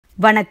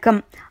வணக்கம்.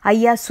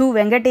 ஐயா சு.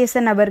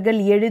 வெங்கடேசன் அவர்கள்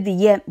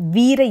எழுதிய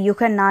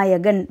வீரயுக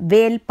நாயகன்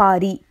வேல்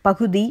பாரி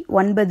பகுதி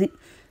 9.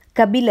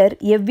 கபிலர்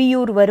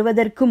எவ்வியூர்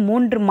வருவதற்கு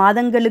 3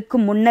 மாதங்களுக்கு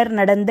முன்னர்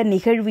நடந்த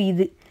நிகழ்வு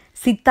இது.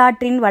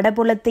 சித்தாற்றின்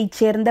வடபுலத்தைச்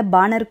சேர்ந்த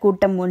பாணர்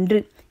கூட்டம் ஒன்று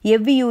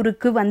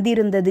எவ்வியூருக்கு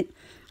வந்திருந்தது.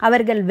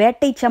 அவர்கள்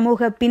வேட்டை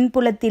சமூக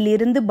பின்புலத்தில்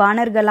இருந்து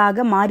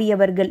பாணர்களாக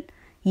மாறியவர்கள்.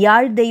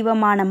 யாழ்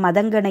தெய்வமான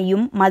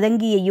மதங்கனையும்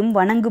மதங்கியையும்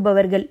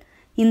வணங்குபவர்கள்.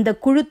 இந்த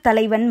குழு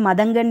தலைவன்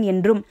மதங்கன்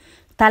என்றும்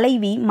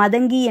தலைவி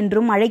மதங்கி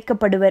என்றும்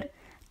அழைக்கப்படுவர்.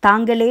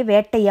 தாங்களே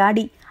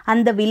வேட்டையாடி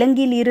அந்த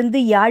விலங்கில் இருந்து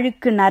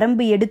யாழுக்கு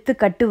நரம்பு எடுத்து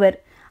கட்டுவர்.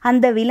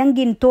 அந்த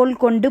விலங்கின் தோல்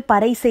கொண்டு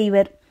பறை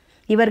செய்வர்.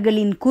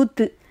 இவர்களின்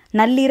கூத்து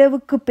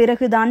நள்ளிரவுக்கு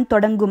பிறகுதான்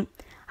தொடங்கும்.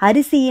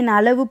 அரிசியின்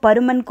அளவு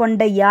பருமன்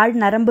கொண்ட யாழ்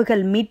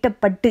நரம்புகள்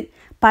மீட்டப்பட்டு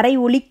பறை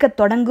ஒலிக்கத்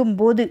தொடங்கும்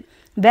போது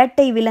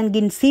வேட்டை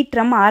விலங்கின்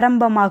சீற்றம்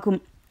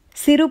ஆரம்பமாகும்.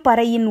 சிறு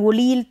பறையின்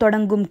ஒலியில்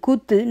தொடங்கும்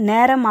கூத்து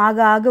நேரம் ஆக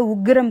ஆக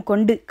உக்கிரம்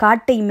கொண்டு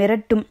காட்டை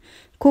மிரட்டும்.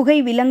 குகை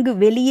விலங்கு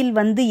வெளியில்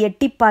வந்து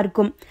எட்டி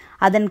பார்க்கும்.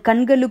 அதன்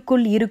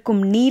கண்களுக்குள் இருக்கும்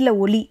நீல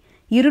ஒளி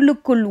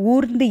இருளுக்குள்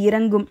ஊர்ந்து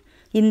இறங்கும்.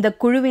 இந்த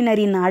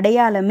குழுவினரின்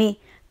அடையாளமே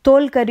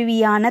தோல்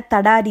கருவியான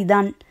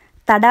தடாரிதான்.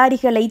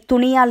 தடாரிகளை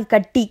துணியால்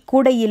கட்டி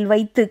கூடையில்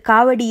வைத்து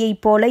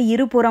காவடியைப் போல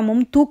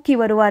இருபுறமும் தூக்கி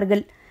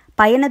வருவார்கள்.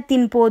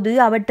 பயணத்தின் போது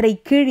அவற்றை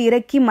கீழ்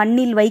இறக்கி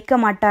மண்ணில் வைக்க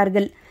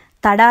மாட்டார்கள்.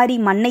 தடாரி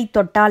மண்ணை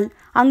தொட்டால்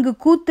அங்கு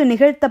கூத்து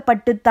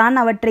நிகழ்த்தப்பட்டுத்தான்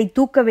அவற்றை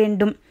தூக்க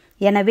வேண்டும்.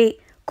 எனவே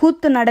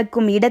கூத்து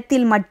நடக்கும்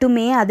இடத்தில்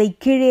மட்டுமே அதை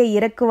கீழே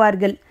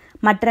இறக்குவார்கள்.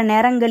 மற்ற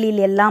நேரங்களில்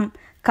எல்லாம்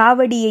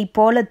காவடியைப்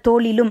போல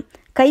தோளிலும்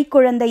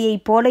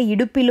கைக்குழந்தையைப் போல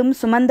இடுப்பிலும்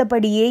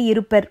சுமந்தபடியே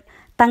இருப்பர்.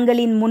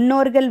 தங்களின்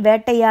முன்னோர்கள்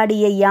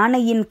வேட்டையாடிய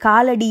யானையின்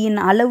காலடியின்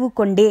அளவு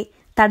கொண்டே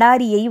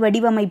தடாரியை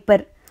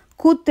வடிவமைப்பர்.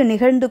 கூத்து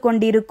நிகழ்ந்து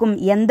கொண்டிருக்கும்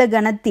எந்த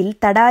கணத்தில்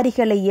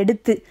தடாரிகளை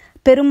எடுத்து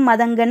பெரும்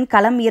மதங்கன்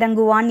களம்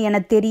இறங்குவான்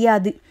என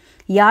தெரியாது.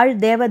 யாழ்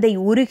தேவதை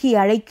உருகி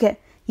அழைக்க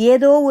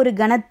ஏதோ ஒரு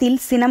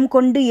கணத்தில் சினம்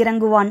கொண்டு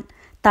இறங்குவான்.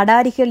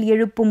 தடாரிகள்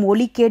எழுப்பும்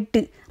ஒலி கேட்டு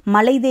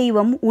மலை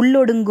தெய்வம்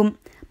உள்ளொடுங்கும்.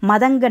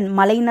 மதங்கன்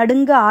மலை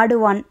நடுங்க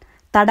ஆடுவான்.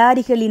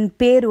 தடாரிகளின்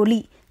பேரொலி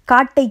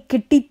காட்டை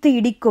கிட்டித்து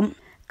இடிக்கும்.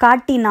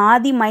 காட்டின்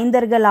ஆதி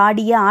மைந்தர்கள்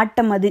ஆடிய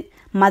ஆட்டம் அது.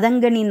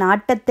 மதங்கனின்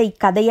ஆட்டத்தை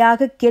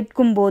கதையாக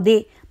கேட்கும் போதே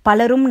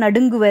பலரும்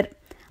நடுங்குவர்.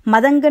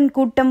 மதங்கன்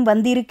கூட்டம்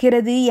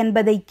வந்திருக்கிறது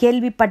என்பதை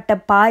கேள்விப்பட்ட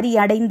பாரி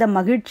அடைந்த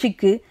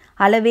மகிழ்ச்சிக்கு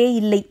அளவே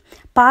இல்லை.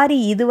 பாரி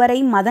இதுவரை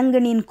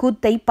மதங்கனின்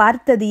கூத்தை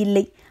பார்த்தது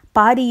இல்லை.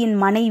 பாரியின்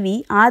மனைவி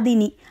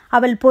ஆதினி.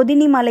 அவள்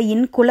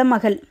பொதினிமலையின்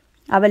குலமகள்.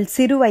 அவள்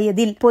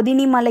சிறுவயதில்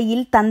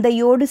பொதினிமலையில்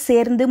தந்தையோடு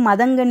சேர்ந்து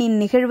மதங்கனின்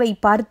நிகழ்வை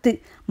பார்த்து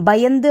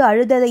பயந்து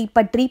அழுததை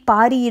பற்றி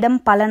பாரியிடம்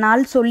பல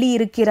நாள் சொல்லி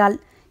இருக்கிறாள்.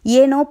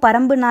 ஏனோ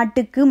பரம்பு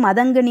நாட்டுக்கு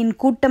மதங்கனின்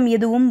கூட்டம்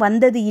எதுவும்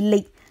வந்தது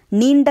இல்லை.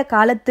 நீண்ட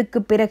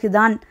காலத்துக்கு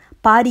பிறகுதான்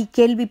பாரி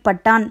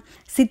கேள்விப்பட்டான்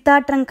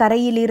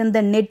சித்தாற்றங்கரையில் இருந்த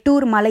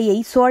நெட்டூர் மலையை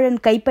சோழன்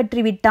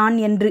கைப்பற்றிவிட்டான்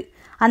என்று.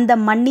 அந்த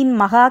மண்ணின்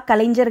மகா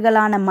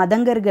கலைஞர்களான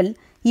மதங்கர்கள்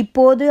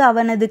இப்போது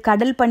அவனது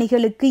கடல்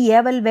பணிகளுக்கு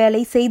ஏவல்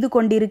வேலை செய்து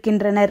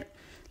கொண்டிருக்கின்றனர்.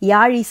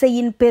 யாழ்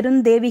இசையின்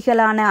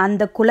பெருந்தேவிகளான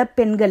அந்த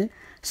குலப்பெண்கள்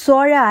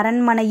சோழ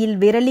அரண்மனையில்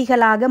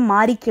விரலிகளாக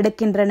மாறி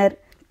கிடக்கின்றனர்.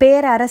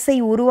 பேரரசை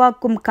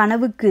உருவாக்கும்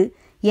கனவுக்கு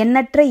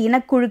எண்ணற்ற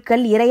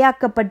இனக்குழுக்கள்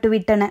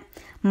இரையாக்கப்பட்டுவிட்டன.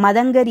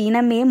 மதங்கர்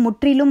இனமே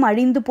முற்றிலும்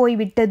அழிந்து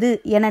போய்விட்டது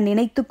என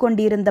நினைத்து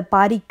கொண்டிருந்த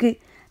பாரிக்கு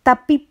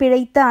தப்பி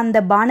பிழைத்த அந்த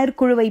பாணர்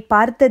குழுவை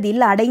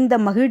பார்த்ததில் அடைந்த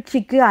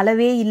மகிழ்ச்சிக்கு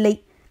அளவே இல்லை.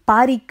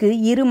 பாரிக்கு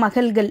 2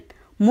 மகள்கள்.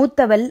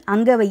 மூத்தவள்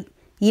அங்கவை,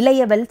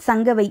 இளையவள்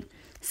சங்கவை.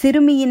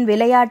 சிறுமியின்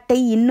விளையாட்டை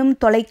இன்னும்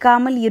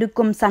தொலைக்காமல்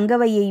இருக்கும்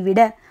சங்கவையை விட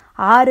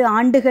 6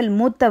 ஆண்டுகள்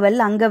மூத்தவள்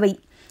அங்கவை.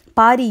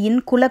 பாரியின்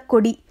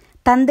குலக்கொடி.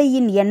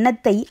 தந்தையின்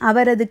எண்ணத்தை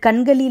அவரது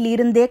கண்களில்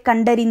இருந்தே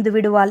கண்டறிந்து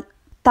விடுவாள்.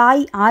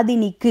 தாய்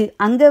ஆதினிக்கு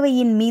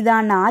அங்கவையின்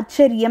மீதான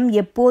ஆச்சரியம்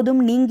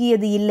எப்போதும்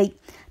நீங்கியது இல்லை.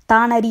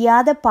 தான்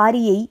அறியாத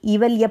பாரியை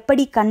இவள்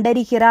எப்படி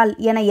கண்டறிகிறாள்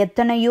என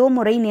எத்தனையோ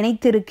முறை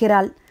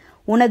நினைத்திருக்கிறாள்.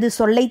 உனது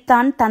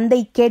சொல்லைத்தான் தந்தை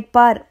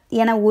கேட்பார்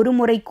என ஒரு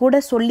முறை கூட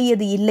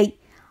சொல்லியது இல்லை.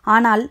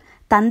 ஆனால்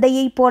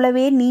தந்தையைப்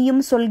போலவே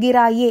நீயும்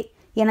சொல்கிறாயே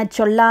எனச்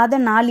சொல்லாத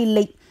நாள்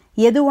இல்லை.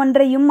 எது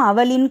ஒன்றையும்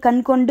அவளின்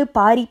கண்கொண்டு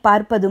பாரி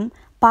பார்ப்பதும்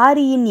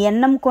பாரியின்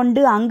எண்ணம்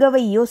கொண்டு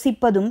அங்கவை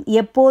யோசிப்பதும்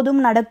எப்போதும்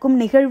நடக்கும்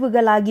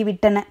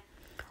நிகழ்வுகளாகிவிட்டன.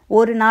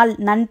 ஒரு நாள்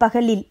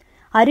நண்பகலில்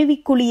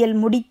அருவிக்குளியல்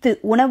முடித்து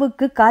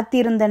உணவுக்கு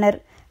காத்திருந்தனர்.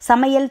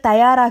 சமையல்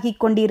தயாராகி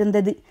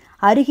கொண்டிருந்தது.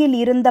 அருகில்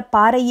இருந்த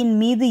பாறையின்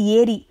மீது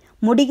ஏறி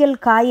முடிகள்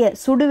காய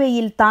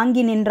சுடுவையில்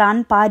தாங்கி நின்றான்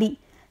பாரி.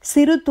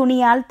 சிறு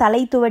துணியால்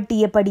தலை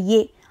துவட்டியபடியே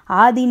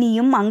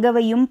ஆதினியும்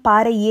அங்கவையும்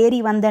பாறை ஏறி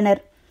வந்தனர்.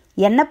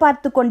 என்ன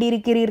பார்த்து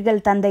கொண்டிருக்கிறீர்கள்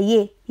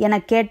தந்தையே என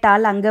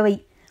கேட்டாள் அங்கவை.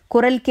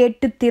 குரல்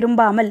கேட்டு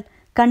திரும்பாமல்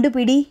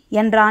கண்டுபிடி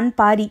என்றான்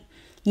பாரி.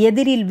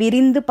 எதிரில்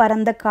விரிந்து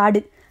பறந்த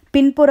காடு.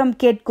 பின்புறம்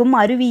கேட்கும்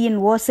அருவியின்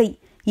ஓசை.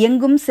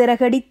 எங்கும்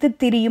சிறகடித்து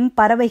திரியும்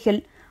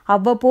பறவைகள்.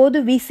 அவ்வப்போது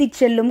வீசிச்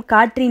செல்லும்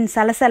காற்றின்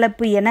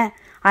சலசலப்பு என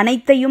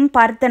அனைத்தையும்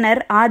பார்த்தனர்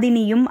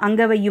ஆதினியும்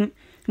அங்கவையும்.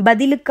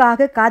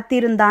 பதிலுக்காக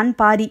காத்திருந்தான்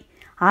பாரி.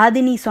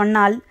 ஆதினி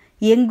சொன்னால்,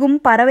 எங்கும்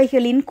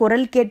பறவைகளின்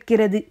குரல்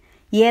கேட்கிறது.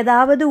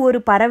 ஏதாவது ஒரு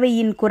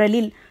பறவையின்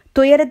குரலில்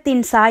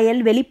துயரத்தின்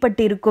சாயல்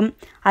வெளிப்பட்டிருக்கும்.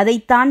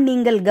 அதைத்தான்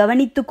நீங்கள்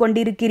கவனித்து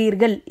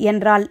கொண்டிருக்கிறீர்கள்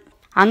என்றாள்.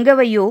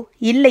 அங்கவையோ,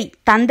 இல்லை,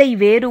 தந்தை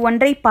வேறு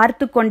ஒன்றை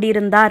பார்த்து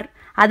கொண்டிருந்தார்,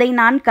 அதை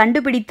நான்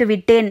கண்டுபிடித்து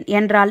விட்டேன்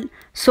என்றாள்.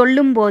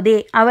 சொல்லும்போதே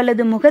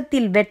அவளது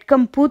முகத்தில்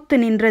வெட்கம் பூத்து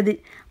நின்றது.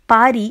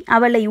 பாரி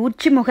அவளை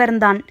உச்சி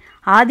முகர்ந்தான்.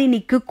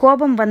 ஆதினிக்கு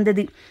கோபம்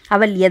வந்தது.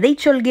 அவள் எதை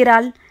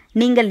சொல்கிறாள்?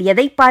 நீங்கள்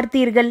எதை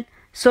பார்த்தீர்கள்?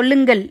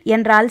 சொல்லுங்கள்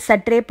என்றாள்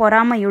சற்றே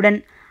பொறாமையுடன்.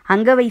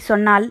 அங்கவை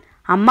சொன்னாள்,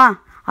 அம்மா,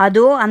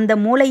 அதோ அந்த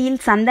மூலையில்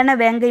சந்தன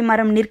வேங்கை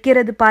மரம்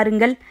நிற்கிறது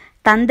பாருங்கள்,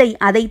 தந்தை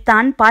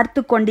அதைத்தான்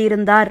பார்த்து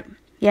கொண்டிருந்தார்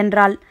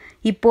என்றாள்.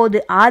 இப்போது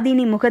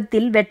ஆதினி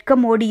முகத்தில்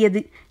வெட்கம்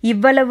ஓடியது.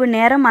 இவ்வளவு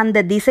நேரம்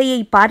அந்த திசையை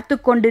பார்த்து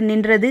கொண்டு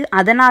நின்றது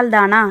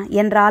அதனால்தானா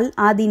என்றாள்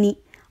ஆதினி.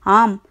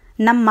 ஆம்,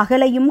 நம்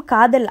மகளையும்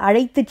காதல்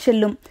அழைத்துச்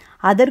செல்லும்.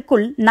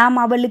 அதற்குள் நாம்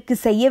அவளுக்கு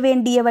செய்ய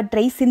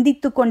வேண்டியவற்றை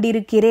சிந்தித்து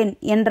கொண்டிருக்கிறேன்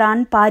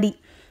என்றான் பாரி.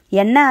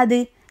 என்ன அது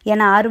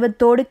என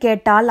ஆர்வத்தோடு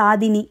கேட்டாள்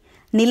ஆதினி.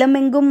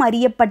 நிலமெங்கும்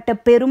அறியப்பட்ட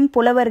பெரும்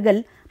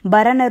புலவர்கள்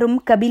பரணரும்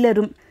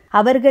கபிலரும்.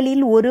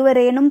 அவர்களில்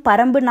ஒருவரேனும்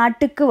பரம்பு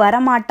நாட்டுக்கு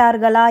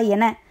வரமாட்டார்களா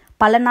என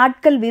பல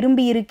நாட்கள்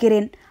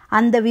விரும்பியிருக்கிறேன்.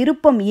 அந்த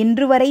விருப்பம்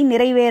இன்று வரை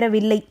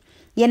நிறைவேறவில்லை.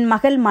 என்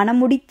மகள்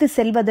மனமுடித்து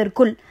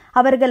செல்வதற்குள்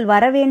அவர்கள்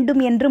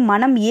வரவேண்டும் என்று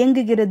மனம்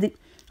ஏங்குகிறது.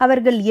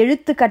 அவர்கள்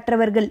எழுத்து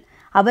கற்றவர்கள்.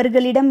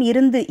 அவர்களிடம்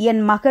இருந்து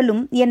என்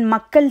மகளும் என்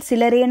மக்கள்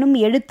சிலரேனும்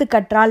எழுத்து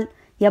கற்றால்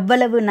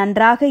எவ்வளவு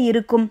நன்றாக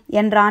இருக்கும்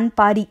என்றான்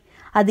பாரி.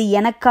 அது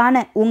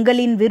எனக்கான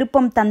உங்களின்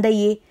விருப்பம்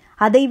தந்தையே.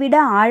 அதைவிட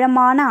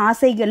ஆழமான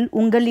ஆசைகள்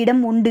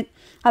உங்களிடம் உண்டு.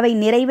 அவை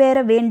நிறைவேற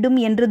வேண்டும்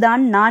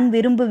என்றுதான் நான்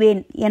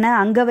விரும்புவேன் என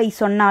அங்கவை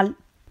சொன்னாள்.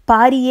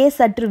 பாரியே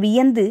சற்று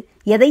வியந்து,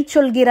 எதை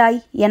சொல்கிறாய்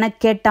எனக்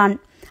கேட்டான்.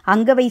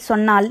 அங்கவை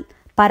சொன்னால்,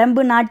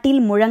 பரம்பு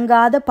நாட்டில்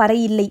முழங்காத பறை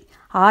இல்லை,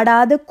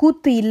 ஆடாத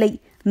கூத்து இல்லை,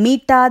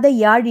 மீட்டாத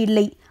யாழ்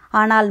இல்லை.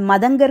 ஆனால்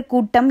மதங்கர்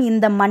கூட்டம்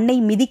இந்த மண்ணை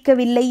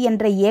மிதிக்கவில்லை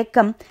என்ற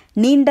ஏக்கம்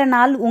நீண்ட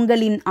நாள்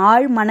உங்களின்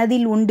ஆழ்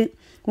மனதில் உண்டு.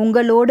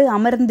 உங்களோடு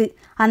அமர்ந்து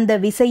அந்த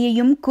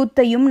விசையையும்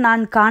கூத்தையும்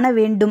நான் காண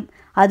வேண்டும்.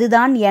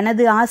 அதுதான்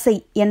எனது ஆசை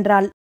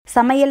என்றாள்.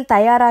 சமையல்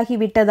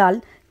தயாராகிவிட்டதால்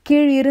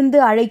கீழிருந்து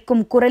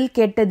அழைக்கும் குரல்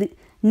கேட்டது.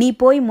 நீ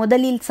போய்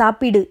முதலில்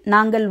சாப்பிடு,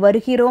 நாங்கள்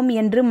வருகிறோம்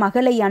என்று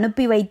மகளை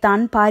அனுப்பி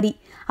வைத்தான் பாரி.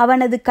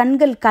 அவனது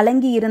கண்கள்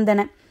கலங்கியிருந்தன.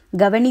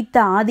 கவனித்த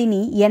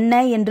ஆதினி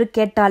என்ன என்று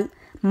கேட்டாள்.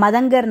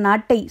 மதங்கர்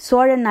நாட்டை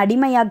சோழன்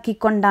அடிமையாக்கி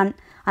கொண்டான்.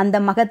 அந்த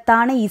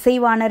மகத்தான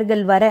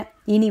இசைவாணர்கள் வர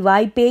இனி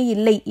வாய்ப்பே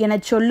இல்லை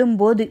எனச்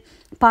சொல்லும்போது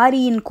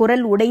பாரியின்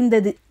குரல்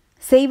உடைந்தது.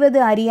 செய்வது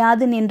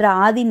அறியாது நின்ற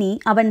ஆதினி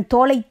அவன்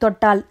தோளைத்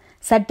தொட்டாள்.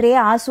 சற்றே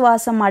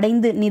ஆசுவாசம்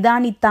அடைந்து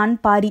நிதானித்தான்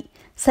பாரி.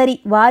 சரி,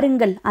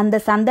 வாருங்கள், அந்த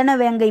சந்தன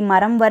வேங்கை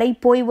மரம் வரை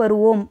போய்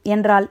வருவோம்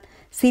என்றாள்.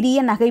 சிறிய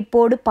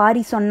நகைப்போடு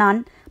பாரி சொன்னான்,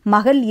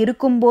 மகள்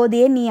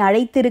இருக்கும்போதே நீ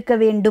அழைத்திருக்க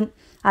வேண்டும்.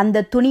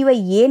 அந்த துணிவை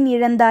ஏன்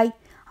இழந்தாய்?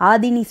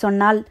 ஆதினி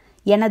சொன்னாள்,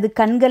 எனது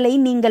கண்களை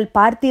நீங்கள்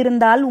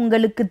பார்த்திருந்தால்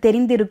உங்களுக்கு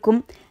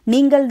தெரிந்திருக்கும்.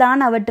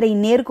 நீங்கள்தான் அவற்றை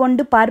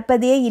நேர்கொண்டு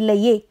பார்ப்பதே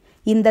இல்லையே.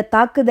 இந்த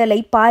தாக்குதலை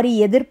பாரி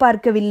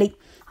எதிர்பார்க்கவில்லை.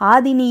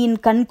 ஆதினியின்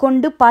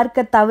கண்கொண்டு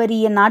பார்க்க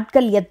தவறிய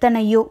நாட்கள்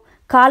எத்தனையோ.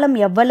 காலம்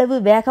எவ்வளவு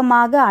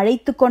வேகமாக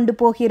அழைத்து கொண்டு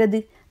போகிறது.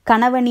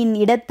 கணவனின்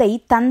இடத்தை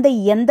தந்தை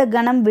எந்த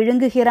கணம்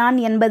விழுங்குகிறான்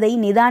என்பதை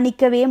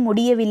நிதானிக்கவே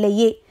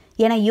முடியவில்லையே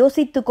என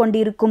யோசித்து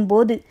கொண்டிருக்கும்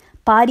போது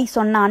பாரி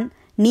சொன்னான்,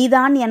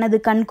 நீதான் எனது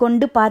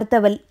கண்கொண்டு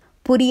பார்த்தவள்.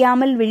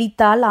 புரியாமல்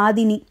விழித்தாள்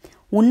ஆதினி.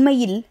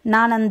 உண்மையில்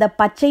நான் அந்த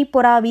பச்சை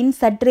புறாவின்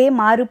சற்றே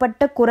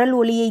மாறுபட்ட குரல்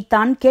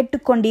ஒலியைத்தான்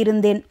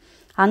கேட்டுக்கொண்டிருந்தேன்.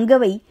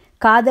 அங்கவை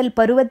காதல்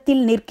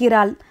பருவத்தில்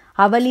நிற்கிறாள்.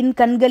 அவளின்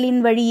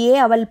கண்களின் வழியே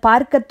அவள்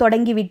பார்க்கத்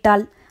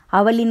தொடங்கிவிட்டாள்.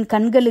 அவளின்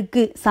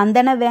கண்களுக்கு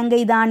சந்தன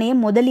வேங்கைதானே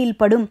முதலில்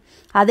படும்.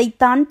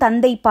 அதைத்தான்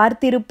தந்தை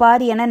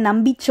பார்த்திருப்பார் என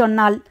நம்பிச்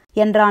சொன்னாள்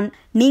என்றான்.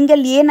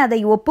 நீங்கள் ஏன் அதை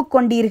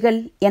ஒப்புக்கொண்டீர்கள்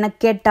எனக்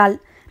கேட்டாள்.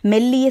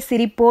 மெல்லிய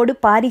சிரிப்போடு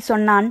பாரி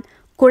சொன்னான்,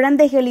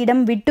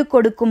 குழந்தைகளிடம் விட்டு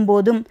கொடுக்கும்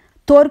போதும்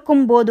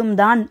தோற்கும் போதும்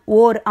தான்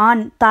ஓர்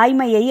ஆண்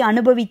தாய்மையை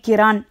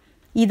அனுபவிக்கிறான்.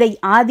 இதை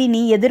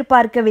ஆதினி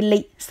எதிர்பார்க்கவில்லை.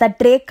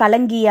 சற்றே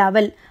கலங்கிய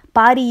அவள்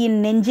பாரியின்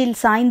நெஞ்சில்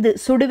சாய்ந்து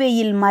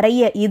சுடுவையில்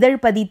மறைய இதழ்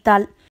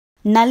பதித்தாள்.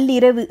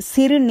 நள்ளிரவு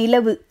சிறு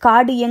நிலவு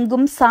காடு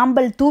எங்கும்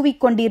சாம்பல்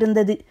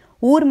தூவிக்கொண்டிருந்தது.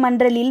 ஊர்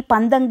மன்றலில்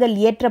பந்தங்கள்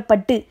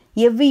ஏற்றப்பட்டு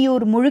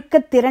எவ்வியூர்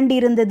முழுக்க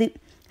திரண்டிருந்தது.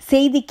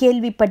 செய்தி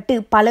கேள்விப்பட்டு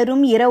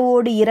பலரும்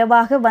இரவோடு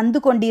இரவாக வந்து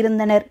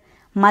கொண்டிருந்தனர்.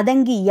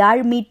 மதங்கி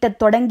யாழ் மீட்டத்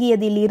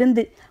தொடங்கியதில்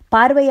இருந்து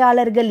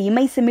பார்வையாளர்கள்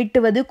இமை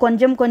சிமிட்டுவது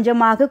கொஞ்சம்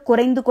கொஞ்சமாக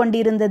குறைந்து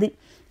கொண்டிருந்தது.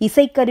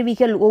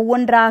 இசைக்கருவிகள்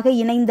ஒவ்வொன்றாக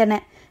இணைந்தன.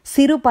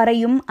 சிறு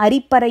பறையும்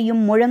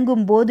அரிப்பறையும்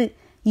முழங்கும் போது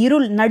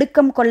இருள்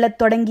நடுக்கம் கொள்ளத்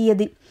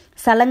தொடங்கியது.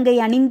 சலங்கை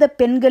அணிந்த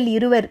பெண்கள்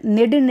இருவர்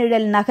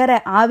நெடுநிழல் நகர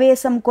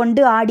ஆவேசம்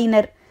கொண்டு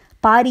ஆடினர்.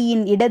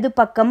 பாரியின் இடது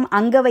பக்கம்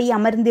அங்கவை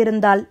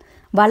அமர்ந்திருந்தாள்.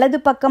 வலது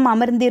பக்கம்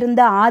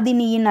அமர்ந்திருந்த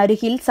ஆதினியின்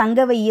அருகில்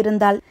சங்கவை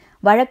இருந்தாள்.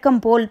 வழக்கம்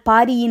போல்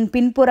பாரியின்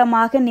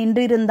பின்புறமாக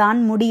நின்றிருந்தான்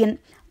முடியன்.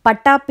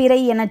 பட்டாப்பிரை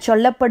எனச்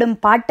சொல்லப்படும்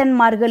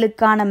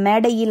பாட்டன்மார்களுக்கான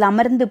மேடையில்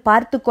அமர்ந்து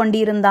பார்த்து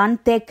கொண்டிருந்தான்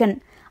தேக்கன்.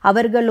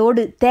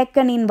 அவர்களோடு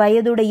தேக்கனின்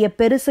வயதுடைய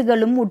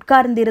பெருசுகளும்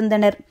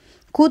உட்கார்ந்திருந்தனர்.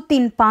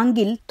 கூத்தின்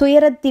பாங்கில்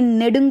துயரத்தின்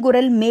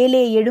நெடுங்குரல்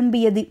மேலே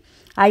எழும்பியது.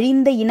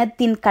 அழிந்த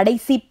இனத்தின்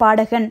கடைசி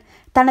பாடகன்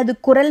தனது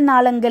குரல்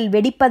நாளங்கள்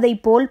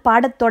வெடிப்பதைப் போல்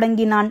பாடத்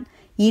தொடங்கினான்.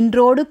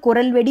 இன்றோடு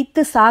குரல்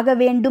வெடித்து சாக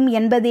வேண்டும்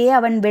என்பதே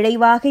அவன்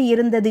விளைவாக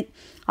இருந்தது.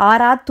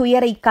 ஆறா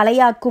துயரை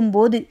கலையாக்கும்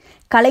போது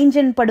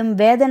கலைஞன் படும்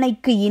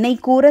வேதனைக்கு இணை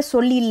கூற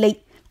சொல்லில்லை.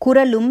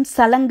 குரலும்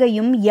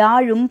சலங்கையும்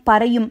யாழும்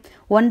பறையும்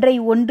ஒன்றை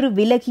ஒன்று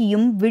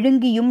விலகியும்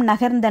விழுங்கியும்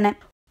நகர்ந்தன.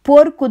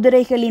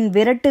 போர்க்குதிரைகளின்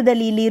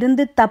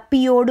விரட்டுதலிலிருந்து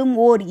தப்பியோடும்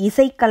ஓர்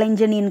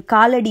இசைக்கலைஞனின்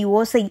காலடி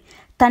ஓசை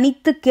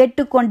தனித்து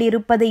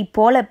கேட்டுக்கொண்டிருப்பதைப்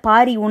போல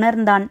பாரி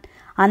உணர்ந்தான்.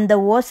 அந்த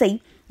ஓசை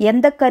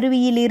எந்த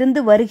கருவியிலிருந்து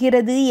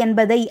வருகிறது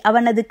என்பதை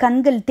அவனது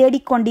கண்கள்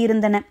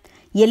தேடிக்கொண்டிருந்தன.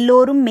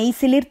 எல்லோரும்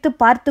மெய்சிலிர்த்து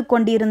பார்த்து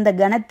கொண்டிருந்த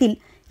கணத்தில்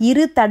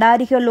இரு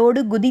தடாரிகளோடு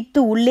குதித்து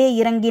உள்ளே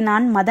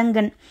இறங்கினான்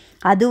மதங்கன்.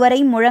 அதுவரை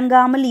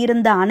முழங்காமல்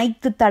இருந்த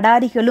அனைத்து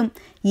தடாரிகளும்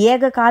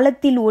ஏக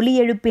காலத்தில் ஒலி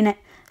எழுப்பின.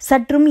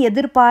 சற்றும்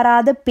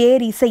எதிர்பாராத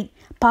பேரிசை.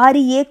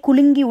 பாரியே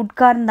குலுங்கி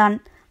உட்கார்ந்தான்.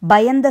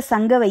 பயந்த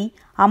சங்கவை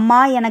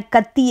அம்மா எனக்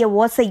கத்திய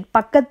ஓசை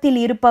பக்கத்தில்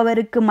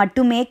இருப்பவருக்கு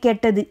மட்டுமே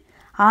கேட்டது.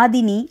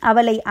 ஆதினி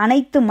அவளை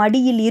அனைத்து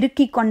மடியில்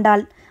இறுக்கிக்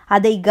கொண்டாள்.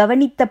 அதை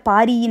கவனித்த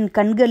பாரியின்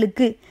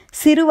கண்களுக்கு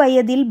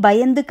சிறுவயதில்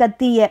பயந்து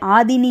கத்திய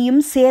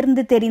ஆதினியும்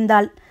சேர்ந்து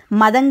தெரிந்தாள்.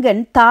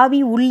 மதங்கன் தாவி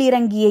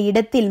உள்ளிறங்கிய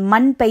இடத்தில்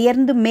மண்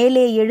பெயர்ந்து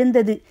மேலே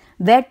எழுந்தது.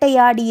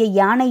 வேட்டையாடிய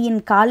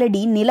யானையின்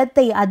காலடி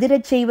நிலத்தை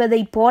அதிரச்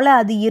செய்வதைப் போல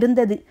அது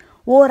இருந்தது.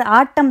 ஓர்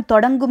ஆட்டம்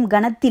தொடங்கும்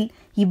கணத்தில்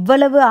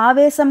இவ்வளவு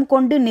ஆவேசம்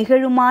கொண்டு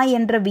நிகழுமா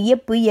என்ற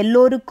வியப்பு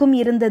எல்லோருக்கும்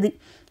இருந்தது.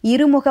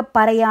 இருமுகப்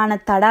பறையான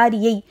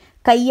தடாரியை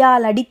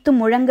கையால் அடித்து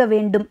முழங்க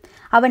வேண்டும்.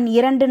 அவன்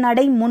 2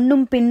 நடை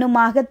முன்னும்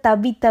பின்னுமாக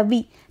தவ்வி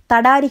தவ்வி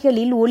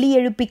தடாரிகளில் ஒலி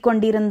எழுப்பிக்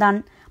கொண்டிருந்தான்.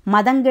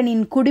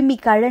 மதங்கனின் குடுமி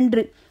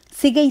கழன்று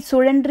சிகை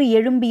சுழன்று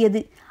எழும்பியது.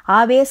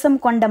 ஆவேசம்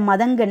கொண்ட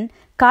மதங்கன்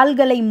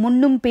கால்களை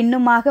முன்னும்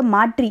பின்னுமாக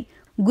மாற்றி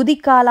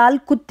குதிக்காலால்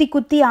குத்தி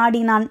குத்தி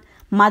ஆடினான்.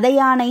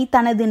 மதயானை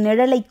தனது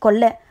நிழலை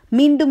கொல்ல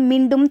மீண்டும்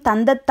மீண்டும்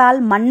தந்தத்தால்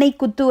மண்ணை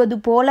குத்துவது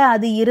போல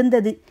அது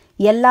இருந்தது.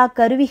 எல்லா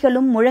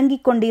கருவிகளும்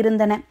முழங்கிக்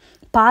கொண்டிருந்தன.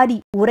 பாரி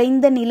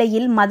உறைந்த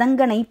நிலையில்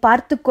மதங்கனை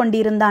பார்த்து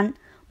கொண்டிருந்தான்.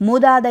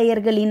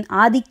 மூதாதையர்களின்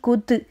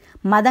ஆதிக்கூத்து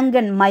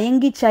மதங்கன்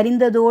மயங்கிச்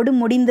சரிந்ததோடு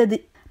முடிந்தது.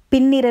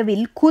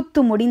 பின்னிரவில்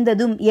கூத்து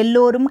முடிந்ததும்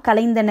எல்லோரும்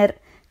கலைந்தனர்.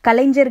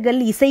 கலைஞர்கள்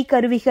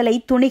இசைக்கருவிகளை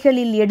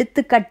துணிகளில்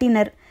எடுத்து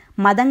கட்டினர்.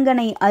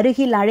 மதங்கனை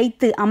அருகில்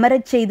அழைத்து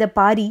அமரச் செய்த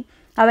பாரி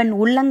அவன்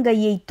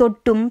உள்ளங்கையை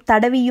தொட்டும்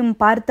தடவியும்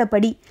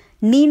பார்த்தபடி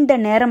நீண்ட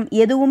நேரம்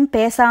எதுவும்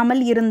பேசாமல்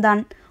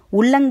இருந்தான்.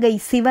 உள்ளங்கை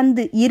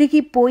சிவந்து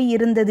இறுகிப்போய்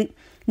இருந்தது.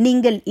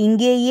 நீங்கள்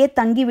இங்கேயே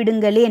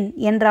தங்கிவிடுங்களேன்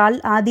என்றாள்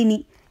ஆதினி.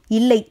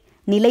 இல்லை,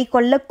 நிலை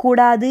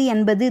கொள்ளக்கூடாது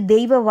என்பது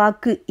தெய்வ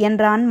வாக்கு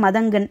என்றான்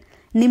மதங்கன்.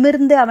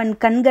 நிமிர்ந்து அவன்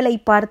கண்களை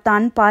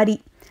பார்த்தான் பாரி.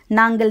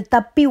 நாங்கள்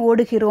தப்பி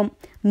ஓடுகிறோம்.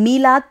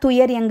 மீளா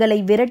துயர் எங்களை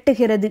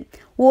விரட்டுகிறது.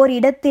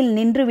 ஓரிடத்தில்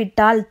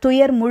நின்றுவிட்டால்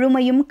துயர்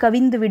முழுமையும்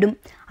கவிந்துவிடும்.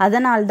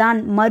 அதனால்தான்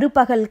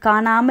மறுபகல்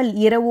காணாமல்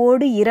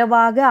இரவோடு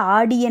இரவாக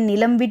ஆடிய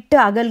நிலம் விட்டு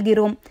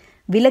அகல்கிறோம்.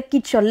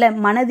 விலக்கிச் சொல்ல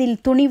மனதில்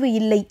துணிவு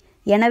இல்லை.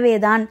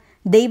 எனவேதான்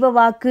தெய்வ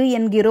வாக்கு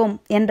என்கிறோம்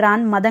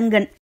என்றான்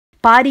மதங்கன்.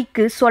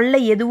 பாரிக்கு சொல்ல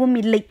எதுவும்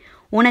இல்லை.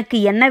 உனக்கு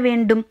என்ன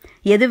வேண்டும்?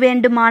 எது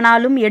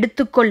வேண்டுமானாலும்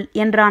எடுத்துக்கொள்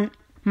என்றான்.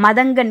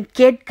 மதங்கன்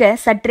கேட்க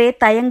சற்றே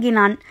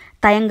தயங்கினான்.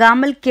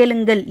 தயங்காமல்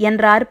கேளுங்கள்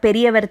என்றார்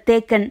பெரியவர்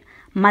தேக்கன்.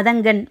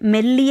 மதங்கன்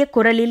மெல்லிய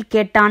குரலில்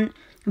கேட்டான்.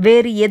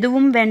 வேறு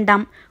எதுவும்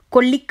வேண்டாம்.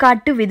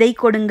 கொல்லிக்காட்டு விதை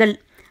கொடுங்கள்.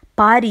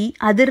 பாரி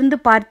அதிர்ந்து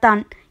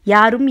பார்த்தான்.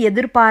 யாரும்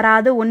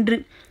எதிர்பாராத ஒன்று.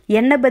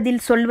 என்ன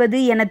பதில் சொல்வது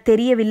என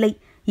தெரியவில்லை.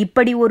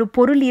 இப்படி ஒரு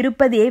பொருள்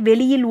இருப்பதே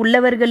வெளியில்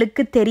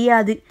உள்ளவர்களுக்கு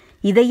தெரியாது.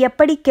 இதை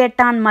எப்படி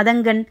கேட்டான்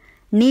மதங்கன்?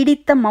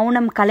 நீடித்த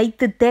மௌனம்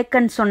கலைத்து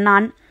தேக்கன்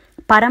சொன்னான்.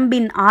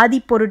 பரம்பின்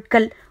ஆதி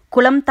பொருட்கள்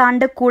குலம்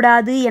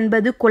தாண்டக்கூடாது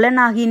என்பது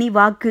குலநாகினி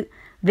வாக்கு.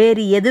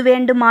 வேறு எது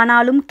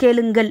வேண்டுமானாலும்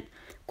கேளுங்கள்.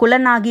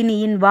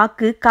 குலநாகினியின்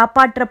வாக்கு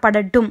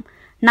காப்பாற்றப்படட்டும்.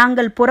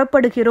 நாங்கள்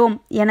புறப்படுகிறோம்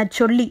எனச்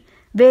சொல்லி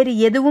வேறு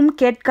எதுவும்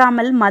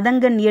கேட்காமல்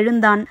மதங்கன்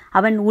எழுந்தான்.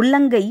 அவன்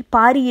உள்ளங்கை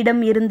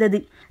பாரியிடம் இருந்தது.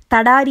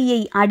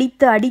 தடாரியை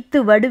அடித்து அடித்து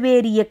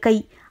வடுவேறிய கை.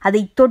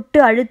 அதை தொட்டு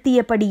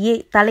அழுத்தியபடியே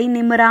தலை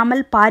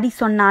நிமிராமல் பாரி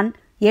சொன்னான்,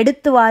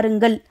 எடுத்து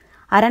வாருங்கள்.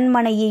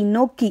 அரண்மனையை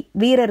நோக்கி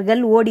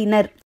வீரர்கள்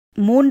ஓடினர்.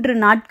 3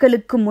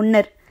 நாட்களுக்கு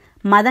முன்னர்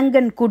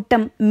மதங்கன்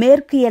கூட்டம்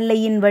மேற்கு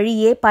எல்லையின்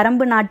வழியே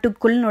பரம்பு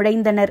நாட்டுக்குள்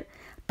நுழைந்தனர்.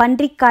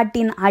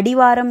 பன்றிக்காட்டின்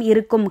அடிவாரம்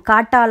இருக்கும்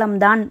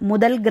காட்டாளம்தான்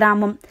முதல்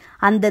கிராமம்.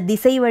 அந்த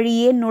திசை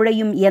வழியே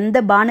நுழையும் எந்த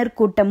பாணர்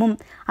கூட்டமும்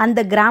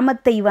அந்த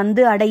கிராமத்தை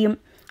வந்து அடையும்.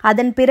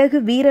 அதன் பிறகு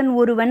வீரன்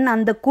ஒருவன்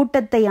அந்த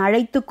கூட்டத்தை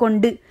அழைத்து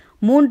கொண்டு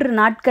 3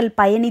 நாட்கள்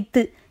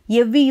பயணித்து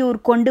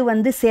எவ்வியூர் கொண்டு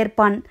வந்து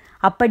சேர்ப்பான்.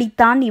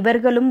 அப்படித்தான்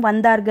இவர்களும்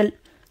வந்தார்கள்.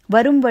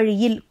 வரும்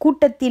வழியில்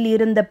கூட்டத்தில்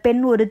இருந்த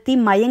பெண் ஒருத்தி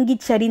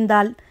மயங்கிச்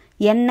சரிந்தாள்.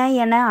 என்ன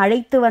என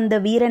அழைத்து வந்த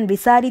வீரன்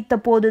விசாரித்த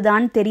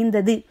போதுதான்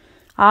தெரிந்தது.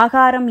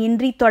 ஆகாரம்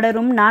இன்றி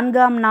தொடரும்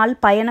 4ஆம் நாள்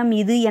பயணம்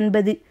இது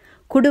என்பது.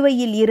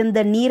 குடுவையில் இருந்த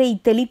நீரை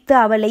தெளித்து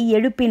அவளை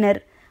எழுப்பினர்.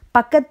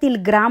 பக்கத்தில்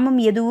கிராமம்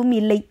எதுவும்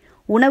இல்லை.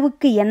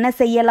 உணவுக்கு என்ன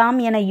செய்யலாம்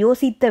என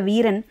யோசித்த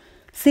வீரன்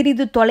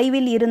சிறிது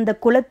தொலைவில் இருந்த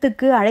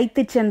குளத்துக்கு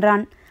அழைத்துச்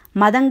சென்றான்.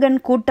 மதங்கன்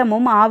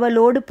கூட்டமும்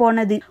ஆவலோடு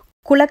போனது.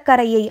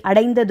 குளக்கரையை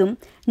அடைந்ததும்,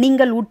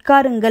 நீங்கள்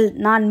உட்காருங்கள்,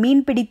 நான்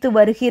மீன் பிடித்து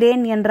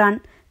வருகிறேன் என்றான்.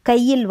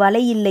 கையில்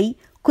வலை இல்லை,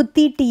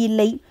 குத்தீட்டு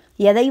இல்லை.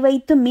 எதை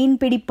வைத்து மீன்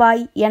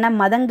பிடிப்பாய் என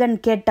மதங்கன்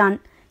கேட்டான்.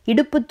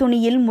 இடுப்பு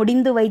துணியில்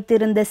முடிந்து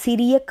வைத்திருந்த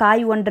சிறிய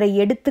காய் ஒன்றை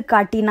எடுத்து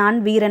காட்டினான்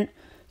வீரன்.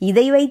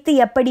 இதை வைத்து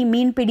எப்படி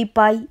மீன்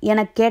பிடிப்பாய்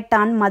எனக்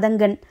கேட்டான்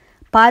மதங்கன்.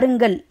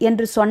 பாருங்கள்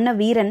என்று சொன்ன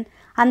வீரன்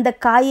அந்த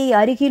காயை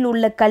அருகில்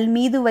உள்ள கல்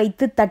மீது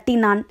வைத்து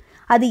தட்டினான்.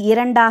 அது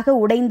இரண்டாக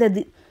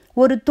உடைந்தது.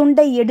 ஒரு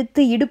துண்டை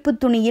எடுத்து இடுப்பு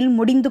துணியில்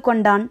முடிந்து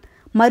கொண்டான்.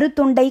 மறு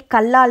துண்டை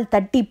கல்லால்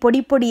தட்டி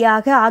பொடி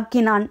பொடியாக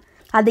ஆக்கினான்.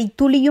 அதை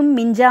துளியும்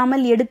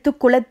மிஞ்சாமல் எடுத்து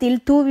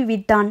குளத்தில்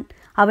தூவிவிட்டான்.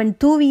 அவன்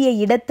தூவிய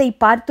இடத்தை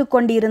பார்த்து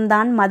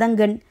கொண்டிருந்தான்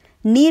மதங்கன்.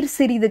 நீர்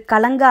சிறிது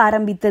கலங்க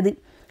ஆரம்பித்தது.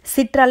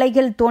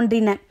 சிற்றலைகள்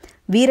தோன்றின.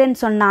 வீரன்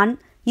சொன்னான்,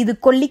 இது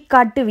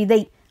கொல்லிக்காட்டு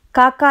விதை,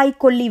 காக்காய்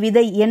கொல்லி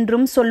விதை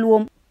என்றும்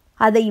சொல்வோம்.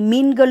 அதை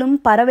மீன்களும்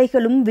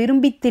பறவைகளும்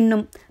விரும்பி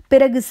தின்னும்.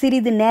 பிறகு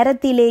சிறிது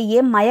நேரத்திலேயே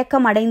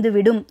மயக்கம்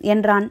அடைந்துவிடும்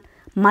என்றான்.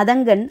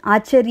 மதங்கன்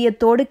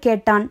ஆச்சரியத்தோடு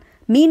கேட்டான்,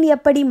 மீன்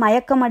எப்படி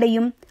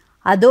மயக்கமடையும்?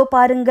 அதோ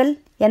பாருங்கள்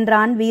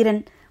என்றான்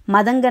வீரன்.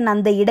 மதங்கன்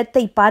அந்த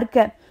இடத்தை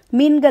பார்க்க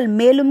மீன்கள்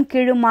மேலும்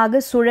கீழுமாக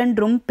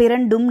சுழன்றும்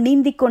பிறண்டும்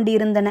நீந்தி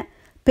கொண்டிருந்தன.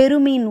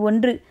 பெருமீன்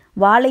ஒன்று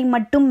வாளை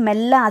மட்டும்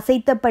மெல்ல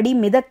அசைத்தபடி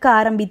மிதக்க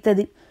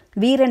ஆரம்பித்தது.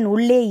 வீரன்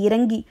உள்ளே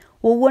இறங்கி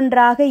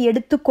ஒவ்வொன்றாக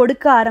எடுத்து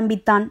கொடுக்க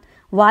ஆரம்பித்தான்.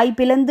 வாய்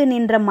பிளந்து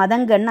நின்ற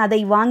மதங்கன்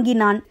அதை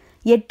வாங்கினான்.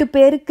 8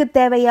 பேருக்கு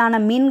தேவையான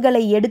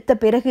மீன்களை எடுத்த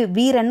பிறகு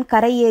வீரன்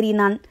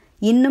கரையேறினான்.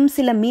 இன்னும்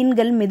சில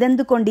மீன்கள்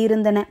மிதந்து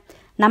கொண்டிருந்தன.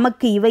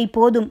 நமக்கு இவை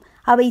போதும்,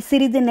 அவை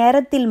சிறிது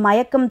நேரத்தில்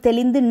மயக்கம்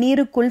தெளிந்து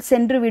நீருக்குள்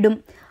சென்றுவிடும்.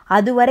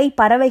 அதுவரை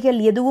பறவைகள்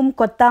எதுவும்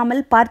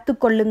கொத்தாமல் பார்த்து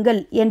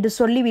கொள்ளுங்கள் என்று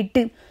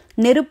சொல்லிவிட்டு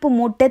நெருப்பு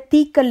மூட்ட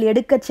தீக்கல்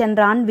எடுக்கச்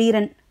சென்றான்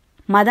வீரன்.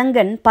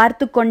 மதங்கன்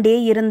பார்த்து கொண்டே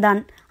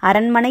இருந்தான்.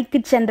 அரண்மனைக்கு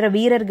சென்ற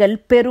வீரர்கள்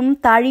பெரும்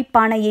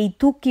தாழிப்பானையை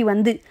தூக்கி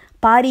வந்து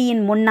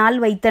பாரியின் முன்னால்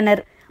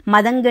வைத்தனர்.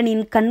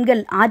 மதங்கனின்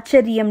கண்கள்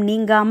ஆச்சரியம்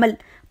நீங்காமல்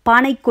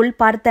பானைக்குள்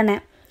பார்த்தன.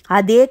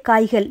 அதே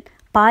காய்கள்.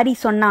 பாரி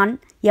சொன்னான்,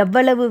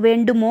 எவ்வளவு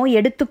வேண்டுமோ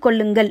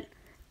எடுத்துக்கொள்ளுங்கள்.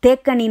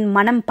 தேக்கனின்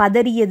மனம்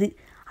பதறியது.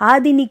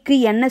 ஆதினிக்கு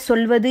என்ன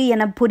சொல்வது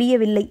என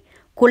புரியவில்லை.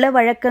 குல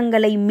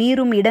வழக்கங்களை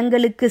மீறும்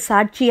இடங்களுக்கு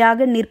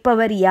சாட்சியாக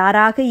நிற்பவர்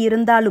யாராக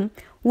இருந்தாலும்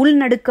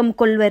உள்நடுக்கம்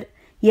கொள்வர்.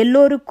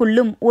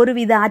 எல்லோருக்குள்ளும்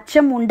ஒருவித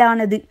அச்சம்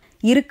உண்டானது.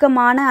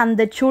 இறுக்கமான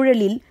அந்த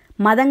சூழலில்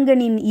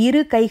மதங்கனின்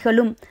 2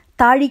 கைகளும்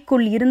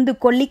தாழிக்குள் இருந்து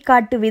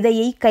கொல்லிக்காட்டு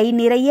விதையை கை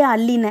நிறைய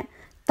அள்ளின.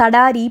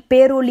 தடாரி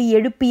பேரொலி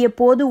எழுப்பிய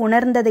போது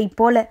உணர்ந்ததைப்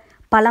போல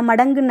பல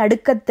மடங்கு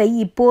நடுக்கத்தை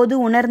இப்போது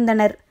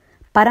உணர்ந்தனர்.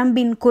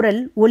 பரம்பின்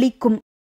குரல் ஒலிக்கும்.